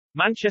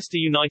Manchester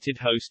United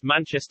host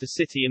Manchester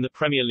City in the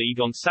Premier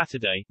League on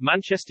Saturday.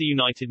 Manchester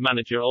United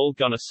manager Ole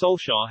Gunnar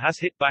Solskjaer has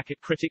hit back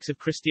at critics of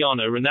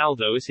Cristiano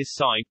Ronaldo as his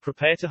side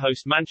prepare to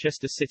host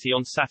Manchester City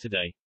on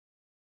Saturday.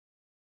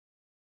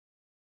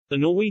 The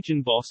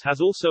Norwegian boss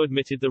has also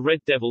admitted the Red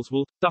Devils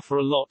will suffer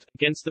a lot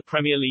against the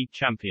Premier League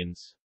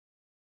champions.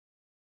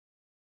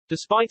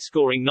 Despite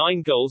scoring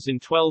 9 goals in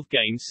 12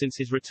 games since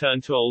his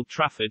return to Old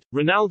Trafford,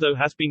 Ronaldo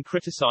has been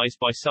criticised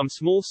by some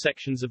small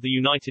sections of the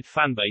United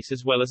fanbase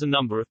as well as a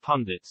number of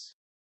pundits,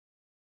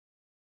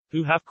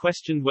 who have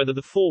questioned whether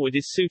the forward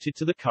is suited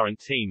to the current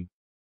team.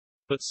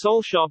 But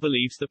Solskjaer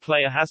believes the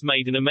player has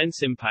made an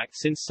immense impact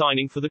since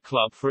signing for the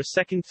club for a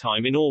second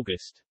time in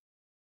August.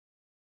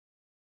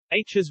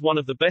 H is one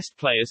of the best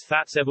players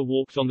that's ever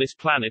walked on this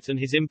planet, and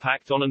his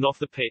impact on and off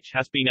the pitch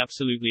has been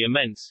absolutely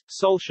immense,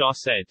 Solskjaer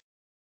said.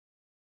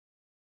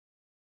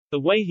 The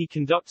way he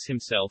conducts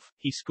himself,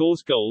 he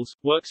scores goals,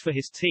 works for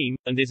his team,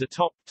 and is a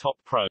top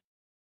pro.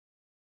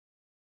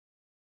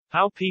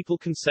 How people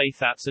can say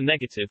that's a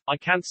negative, I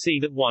can't see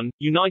that.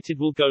 United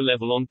will go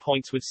level on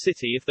points with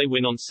City if they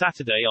win on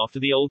Saturday after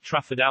the Old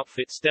Trafford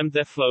outfit stemmed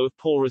their flow of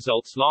poor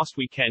results last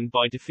weekend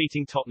by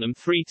defeating Tottenham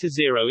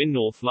 3-0 in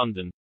North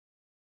London.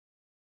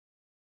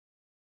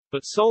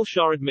 But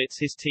Solskjaer admits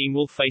his team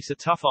will face a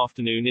tough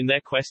afternoon in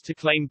their quest to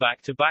claim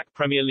back-to-back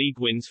Premier League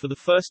wins for the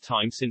first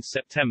time since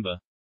September.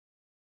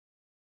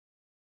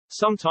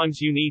 Sometimes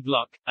you need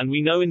luck, and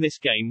we know in this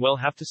game we'll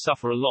have to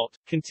suffer a lot,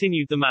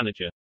 continued the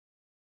manager.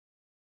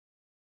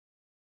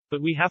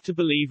 But we have to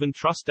believe and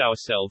trust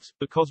ourselves,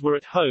 because we're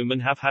at home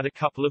and have had a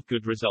couple of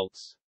good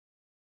results.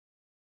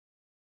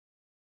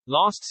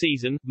 Last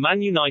season,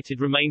 Man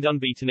United remained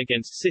unbeaten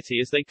against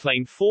City as they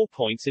claimed 4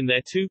 points in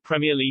their 2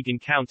 Premier League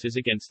encounters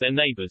against their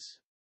neighbours.